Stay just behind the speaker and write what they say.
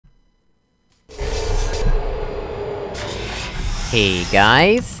Hey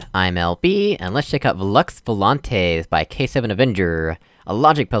guys, I'm LB, and let's check out Volantes by K7 Avenger, a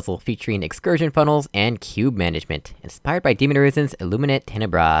logic puzzle featuring excursion funnels and cube management, inspired by Demon Arisen's Illuminate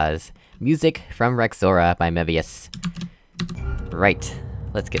Tenebras. Music from Rexora by Mevius. Right,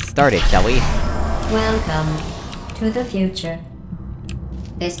 let's get started, shall we? Welcome to the future.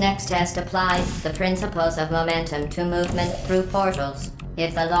 This next test applies the principles of momentum to movement through portals,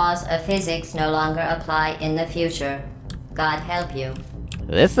 if the laws of physics no longer apply in the future. God help you.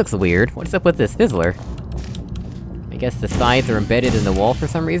 This looks weird. What's up with this fizzler? I guess the sides are embedded in the wall for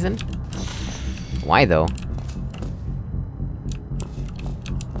some reason? Why though?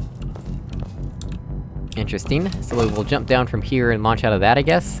 Interesting. So we will jump down from here and launch out of that, I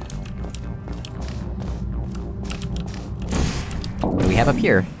guess? What do we have up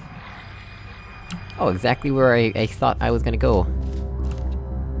here? Oh, exactly where I thought I was gonna go.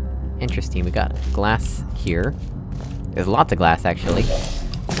 Interesting, we got glass here. There's lots of glass, actually.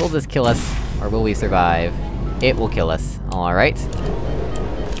 Will this kill us, or will we survive? It will kill us. Alright.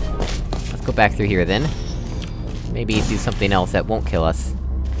 Let's go back through here, then. Maybe do something else that won't kill us.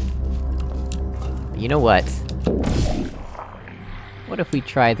 You know what? What if we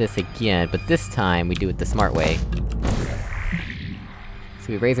try this again, but this time we do it the smart way? So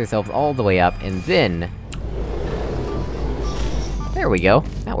we raise ourselves all the way up, and then... There we go,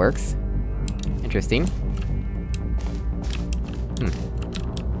 that works. Interesting.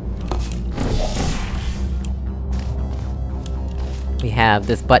 We have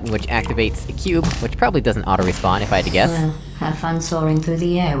this button which activates a cube, which probably doesn't auto-respawn, if I had to guess. Well, have fun soaring through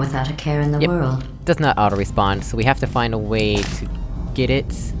the air without a care in the world. Does not auto-respawn, so we have to find a way to get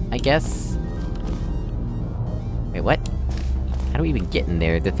it, I guess? Wait, what? How do we even get in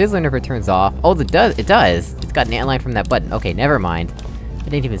there? The fizzler never turns off. Oh, it does! It does! It's got an antline from that button. Okay, never mind. I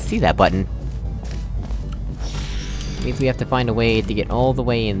didn't even see that button. It means we have to find a way to get all the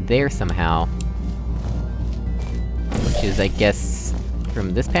way in there somehow. Which is, I guess...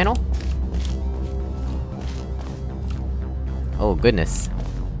 from this panel? Oh goodness.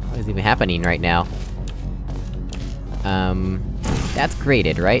 What is even happening right now? That's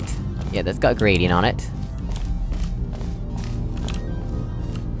graded, right? Yeah, that's got grading on it.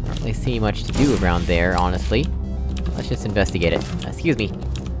 Don't really see much to do around there, honestly. Let's just investigate it. Excuse me.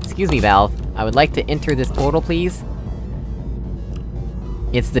 Excuse me, Valve. I would like to enter this portal, please?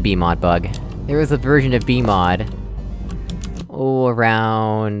 It's the BMod bug. There is a version of BMod... oh,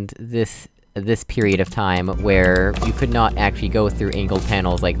 around this period of time, where you could not actually go through angled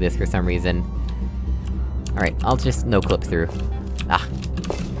panels like this for some reason. Alright, I'll just no-clip through. Ah.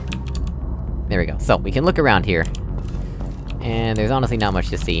 There we go. So, we can look around here. And there's honestly not much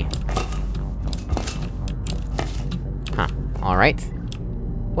to see. Huh. Alright.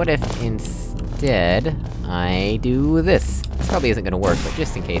 What if, instead, I do this? This probably isn't gonna work, but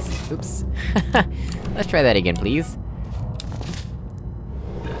just in case. Oops. Let's try that again, please.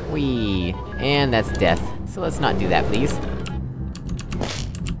 Whee! And that's death. So let's not do that, please.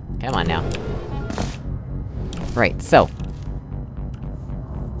 Come on now. Right, so...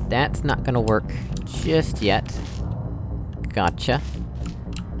 that's not gonna work just yet. Gotcha.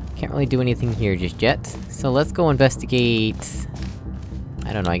 Can't really do anything here just yet. So let's go investigate...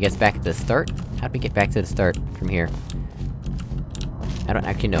 I don't know, I guess back at the start? How do we get back to the start from here? I don't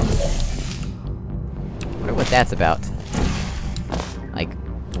actually know. Wonder what that's about. Like...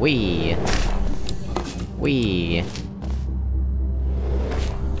 whee! Whee!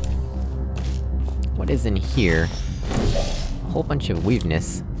 What is in here? A whole bunch of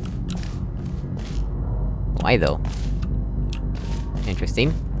weirdness. Why though?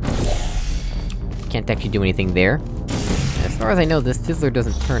 Interesting. Can't actually do anything there. As far as I know, this fizzler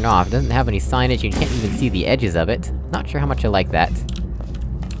doesn't turn off, it doesn't have any signage, and you can't even see the edges of it. Not sure how much I like that.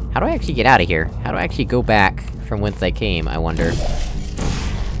 How do I actually get out of here? How do I actually go back from whence I came, I wonder?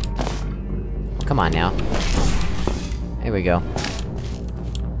 Come on now. There we go.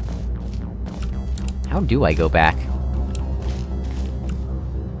 How do I go back?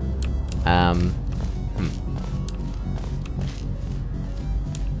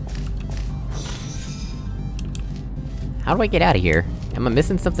 How do I get out of here? Am I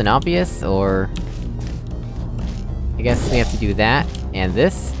missing something obvious, or...? I guess we have to do that, and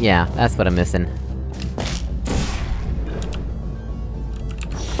this? Yeah, that's what I'm missing.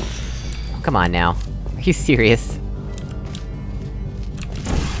 Come on now. Are you serious?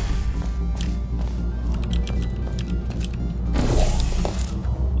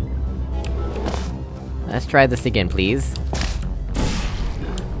 Let's try this again, please.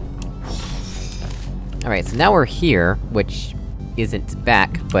 Alright, so now we're here, which isn't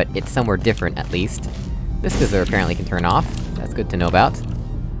back, but it's somewhere different, at least. This fizzler apparently can turn off. That's good to know about.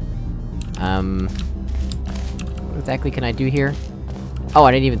 What exactly can I do here? Oh,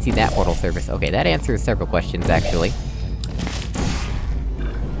 I didn't even see that portal service. Okay, that answers several questions, actually.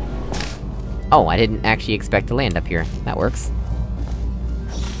 Oh, I didn't actually expect to land up here. That works.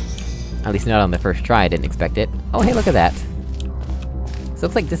 At least not on the first try, I didn't expect it. Oh, hey, look at that! So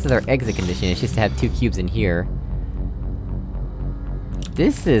looks like this is our exit condition, it's just to have 2 cubes in here.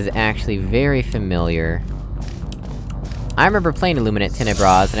 This is actually very familiar. I remember playing Illuminate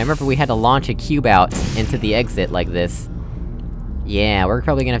Tenebras, and I remember we had to launch a cube out into the exit like this. Yeah, we're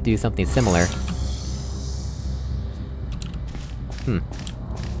probably gonna have to do something similar. I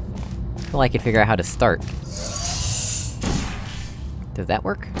feel like I could figure out how to start. Does that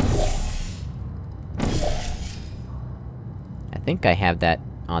work? I think I have that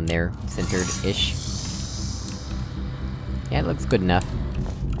on there, centered-ish. Yeah, it looks good enough.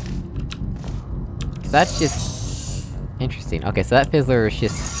 So that's just... interesting. Okay, so that fizzler is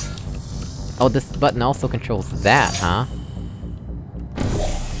just... oh, this button also controls that, huh?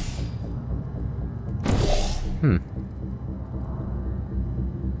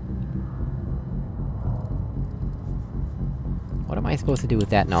 What am I supposed to do with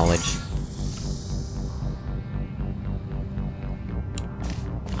that knowledge?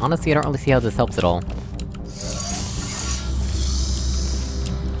 Honestly, I don't really see how this helps at all.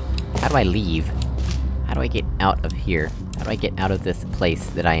 How do I leave? How do I get out of here? How do I get out of this place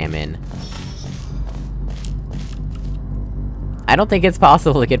that I am in? I don't think it's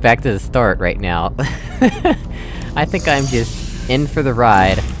possible to get back to the start right now. I think I'm just in for the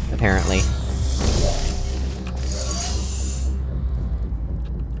ride, apparently.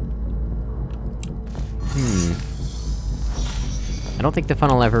 I don't think the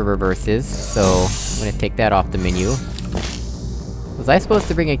funnel ever reverses, so I'm gonna take that off the menu. Was I supposed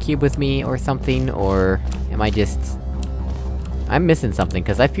to bring a cube with me, or something, or... am I just... I'm missing something,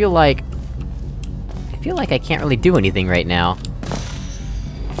 cause I feel like I can't really do anything right now.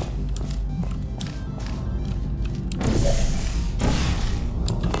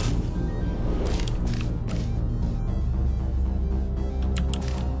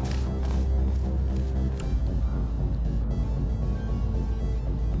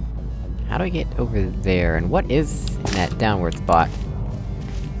 How do I get over there, and what is in that downward spot?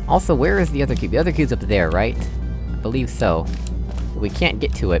 Also, where is the other cube? The other cube's up there, right? I believe so. But we can't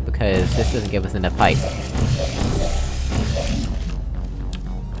get to it, because this doesn't give us enough height.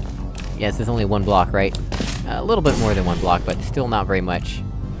 Yes, there's only 1 block, right? A little bit more than 1 block, but still not very much.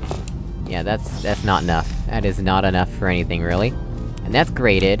 Yeah, that's not enough. That is not enough for anything, really. And that's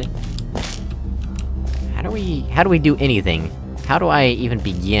graded. How do we do anything? How do I even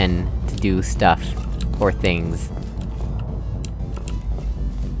begin to do stuff, or things?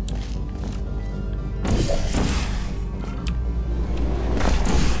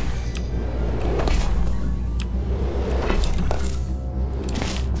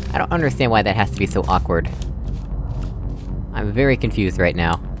 I don't understand why that has to be so awkward. I'm very confused right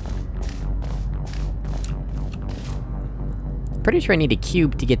now. Pretty sure I need a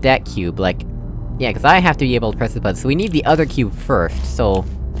cube to get that cube, like... yeah, cause I have to be able to press the button, so we need the other cube first, so...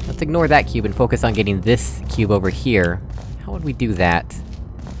 let's ignore that cube and focus on getting this cube over here. How would we do that?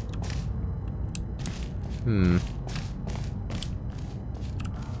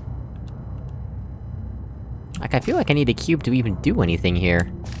 Like, I feel like I need a cube to even do anything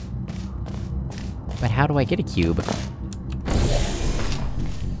here. But how do I get a cube?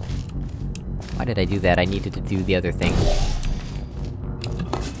 Why did I do that? I needed to do the other thing.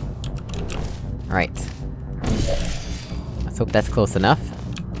 Alright. Let's hope that's close enough.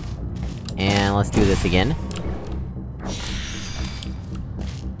 And let's do this again.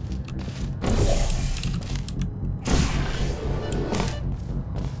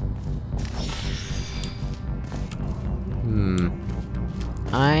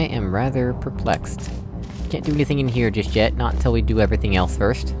 I am rather perplexed. Can't do anything in here just yet, not until we do everything else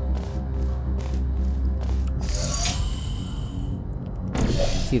first.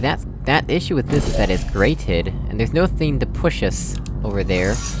 See, that issue with this is that it's grated, and there's no thing to push us over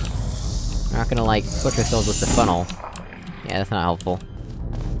there. We're not gonna, like, push ourselves with the funnel. Yeah, that's not helpful.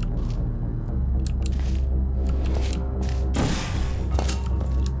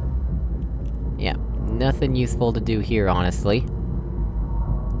 Yeah, nothing useful to do here, honestly.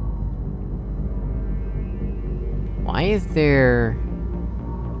 Why is there...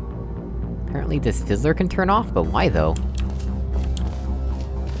 apparently this fizzler can turn off, but why though?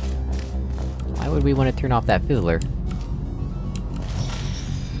 Why would we want to turn off that fizzler?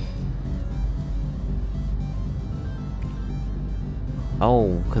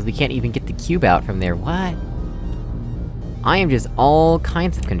 Oh, cause we can't even get the cube out from there, what? I am just all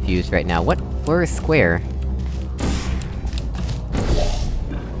kinds of confused right now. Where is square?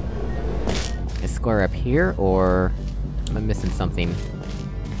 Is square up here, or... am I missing something?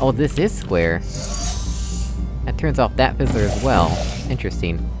 Oh, this is square! That turns off that fizzler as well.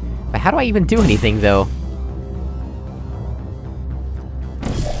 Interesting. But how do I even do anything, though?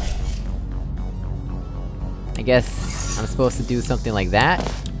 I guess... I'm supposed to do something like that?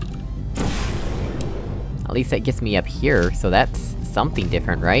 At least that gets me up here, so that's something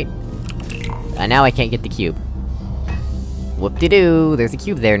different, right? And now I can't get the cube. Whoop-de-doo! There's a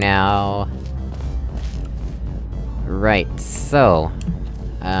cube there now! Right, so...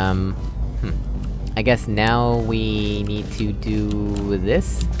 I guess now we need to do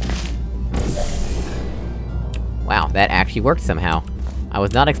this? Wow, that actually worked somehow. I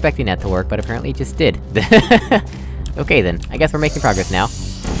was not expecting that to work, but apparently it just did. Okay then, I guess we're making progress now.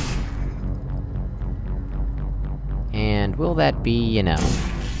 And will that be enough?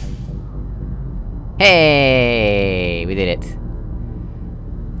 Hey! We did it!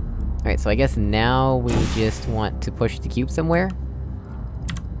 Alright, so I guess now we just want to push the cube somewhere?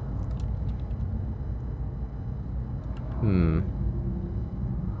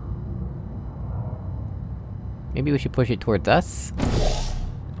 Maybe we should push it towards us?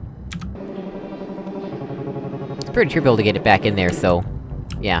 It's pretty trivial to get it back in there, so...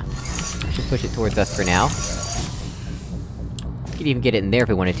 yeah. We should push it towards us for now. We could even get it in there if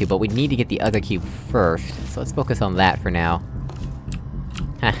we wanted to, but we need to get the other cube first, so let's focus on that for now.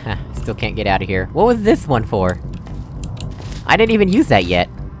 Haha, still can't get out of here. What was this one for? I didn't even use that yet!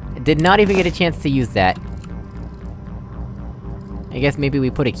 I did not even get a chance to use that. I guess maybe we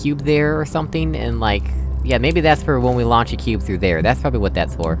put a cube there or something, and like... yeah, maybe that's for when we launch a cube through there, that's probably what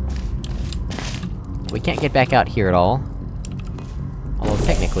that's for. We can't get back out here at all. Although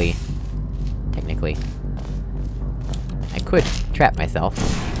technically... I could trap myself.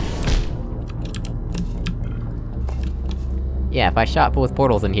 Yeah, if I shot both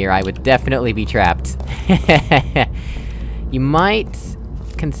portals in here, I would definitely be trapped. You might...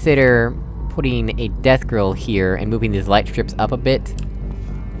 consider... putting a death grill here and moving these light strips up a bit.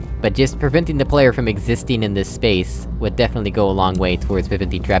 But just preventing the player from existing in this space would definitely go a long way towards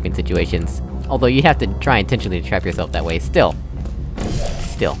preventing trapping situations. Although you have to try intentionally to trap yourself that way, still.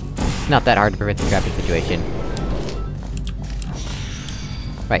 It's not that hard to prevent the trapping situation.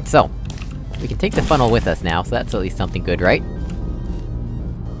 Right, so... we can take the funnel with us now, so that's at least something good, right?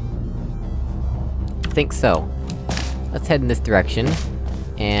 I think so. Let's head in this direction,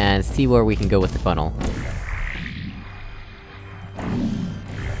 and see where we can go with the funnel.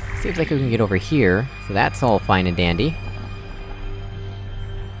 Seems like we can get over here, so that's all fine and dandy.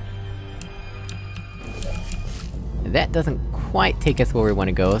 That doesn't quite take us where we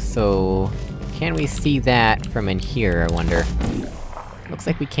wanna go, so... can we see that from in here, I wonder? Looks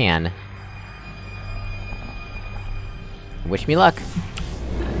like we can. Wish me luck!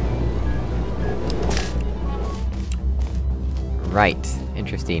 Right,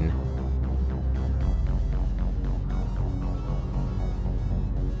 interesting.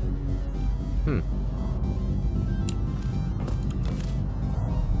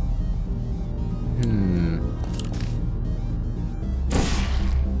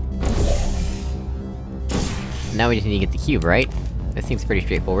 Now we just need to get the cube, right? That seems pretty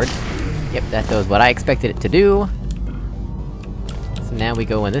straightforward. Yep, that does what I expected it to do. So now we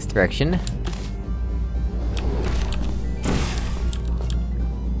go in this direction.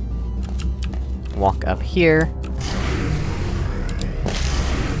 Walk up here.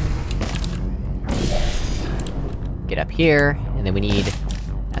 Get up here, and then we need...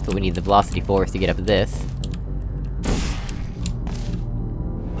 that's what we need the velocity for, is to get up this.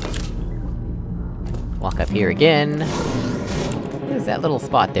 Walk up here again. What is that little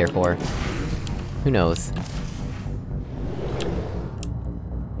spot there for? Who knows?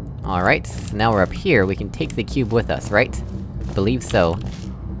 Alright, so now we're up here, we can take the cube with us, right? I believe so.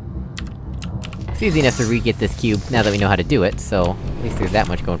 It's easy enough to re-get this cube now that we know how to do it, so... at least there's that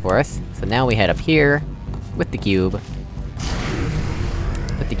much going for us. So now we head up here, with the cube.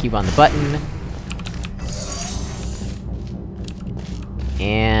 Put the cube on the button.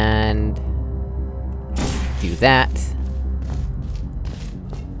 And... do that.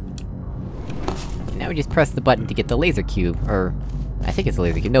 And now we just press the button to get the laser cube, or... I think it's a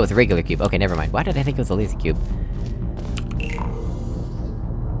laser cube. No, it's a regular cube. Okay, never mind. Why did I think it was a laser cube?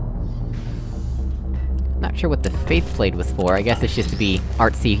 Not sure what the faith plate was for, I guess it's just to be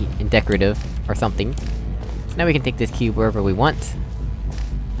artsy and decorative, or something. So now we can take this cube wherever we want.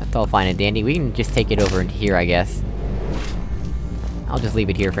 That's all fine and dandy, we can just take it over into here, I guess. I'll just leave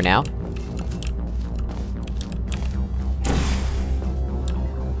it here for now.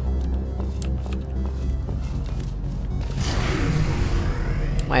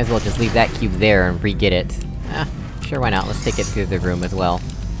 Might as well just leave that cube there and re-get it. Ah, sure, why not? Let's take it through the room as well.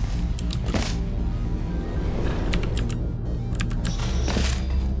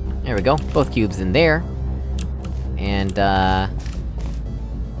 There we go, both cubes in there. And,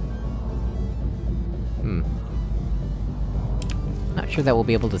 Not sure that we'll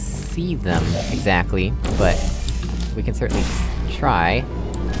be able to see them, exactly, but... we can certainly try.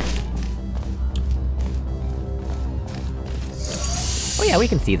 Oh yeah, we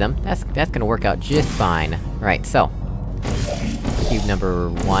can see them. That's gonna work out just fine. Right, so... cube number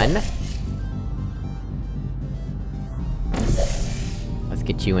 1. Let's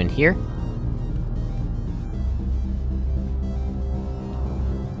get you in here.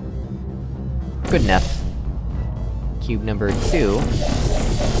 Good enough. Cube number 2.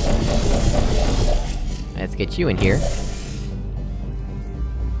 Let's get you in here.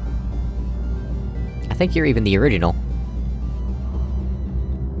 I think you're even the original.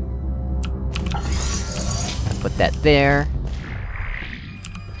 Let's put that there.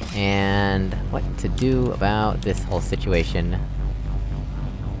 And... what to do about this whole situation?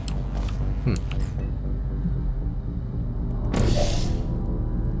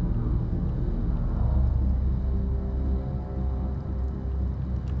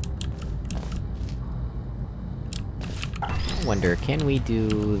 Wonder, can we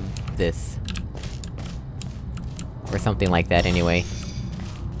do this? Or something like that, anyway.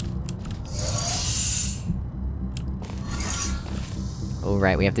 Oh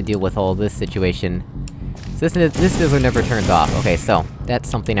right, we have to deal with all this situation. So this fizzler never turns off. Okay, so, that's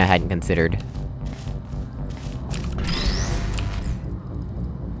something I hadn't considered.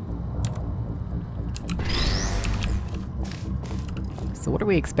 So what are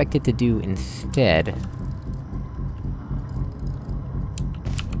we expected to do instead?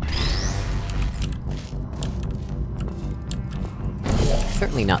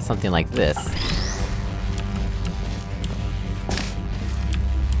 Certainly not something like this.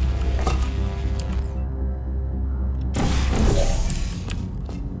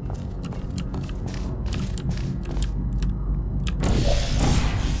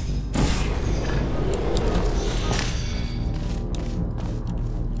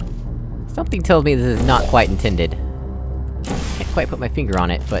 Something tells me this is not quite intended. Can't quite put my finger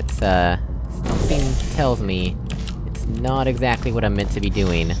on it, but, something tells me it's not exactly what I'm meant to be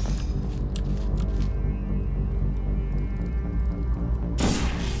doing.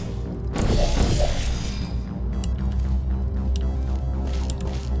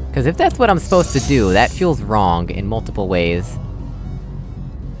 Cause if that's what I'm supposed to do, that feels wrong in multiple ways.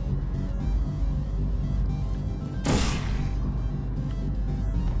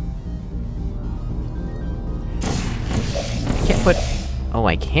 I can't put... oh,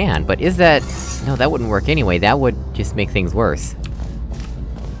 I can, but is that... no, that wouldn't work anyway, that would just make things worse.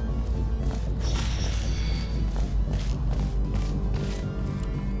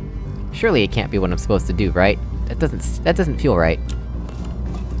 Surely it can't be what I'm supposed to do, right? That doesn't feel right.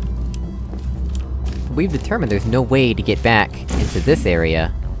 We've determined there's no way to get back into this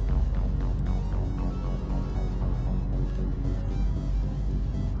area.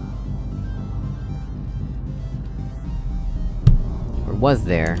 Or was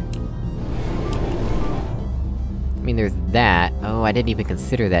there? I mean, there's that. Oh, I didn't even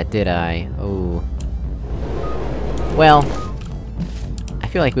consider that, did I? Oh... well... I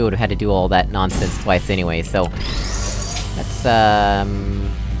feel like we would've had to do all that nonsense twice anyway, so... let's,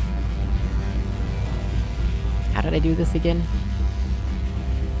 how did I do this again?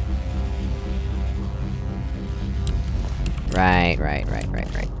 Right.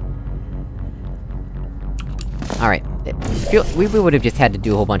 Alright. We would've just had to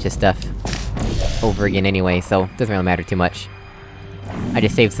do a whole bunch of stuff over again anyway, so it doesn't really matter too much. I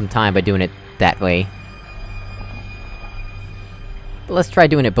just saved some time by doing it that way. But let's try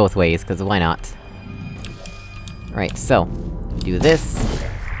doing it both ways, cause why not? Right, so... do this...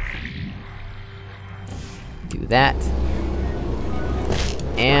 do that...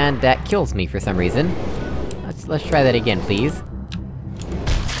 and that kills me for some reason. Let's try that again, please.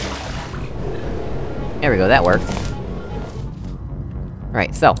 There we go, that worked.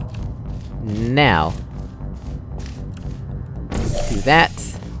 Right, so... now... do that...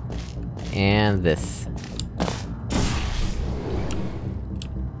 and this.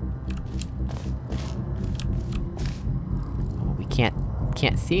 We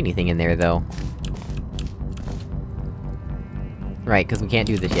can't see anything in there, though. Right, cause we can't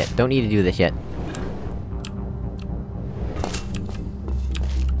do this yet. Don't need to do this yet.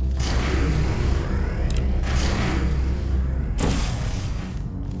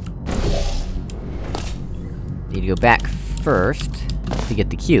 Need to go back first. to get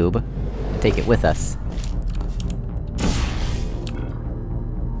the cube, and take it with us.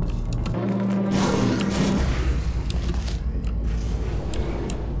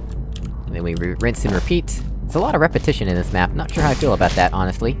 And then we rinse and repeat. There's a lot of repetition in this map, not sure how I feel about that,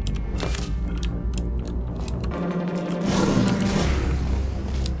 honestly.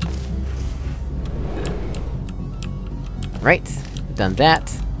 Right, done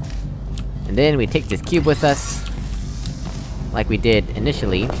that. And then we take this cube with us, like we did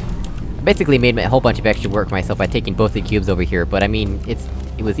initially. I basically made a whole bunch of extra work myself by taking both the cubes over here, but I mean, it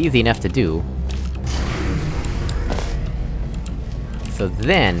was easy enough to do. So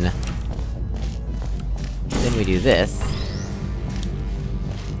then we do this.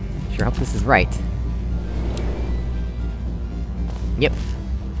 Sure hope this is right. Yep.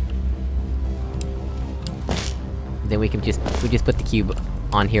 Then we just put the cube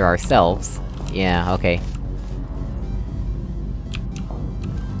on here ourselves. Yeah, okay.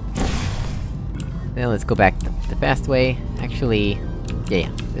 Then let's go back the fast way. Actually... yeah,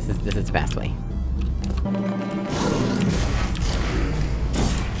 this is the fast way.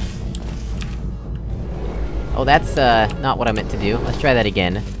 Oh, that's, not what I meant to do. Let's try that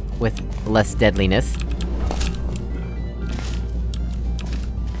again, with less deadliness.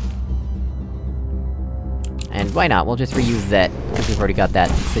 And why not? We'll just reuse that, because we've already got that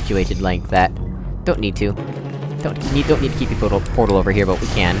situated like that. Don't need to. Don't need to keep the portal over here, but we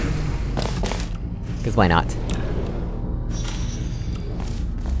can. Because why not?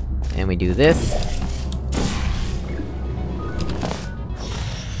 And we do this.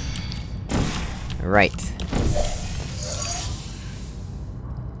 Right.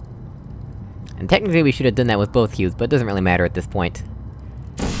 And technically we should have done that with both cubes, but it doesn't really matter at this point.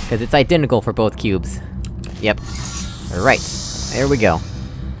 Because it's identical for both cubes. Yep. Right. There we go.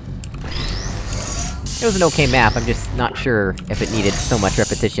 It was an okay map, I'm just not sure if it needed so much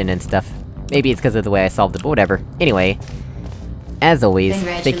repetition and stuff. Maybe it's because of the way I solved it, but whatever. Anyway, as always,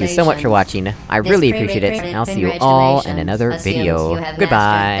 thank you so much for watching, I really appreciate it, and I'll see you all in another video.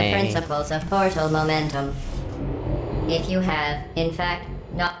 Goodbye! The principles of portal momentum. If you have, in fact,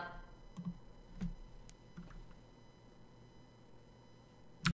 not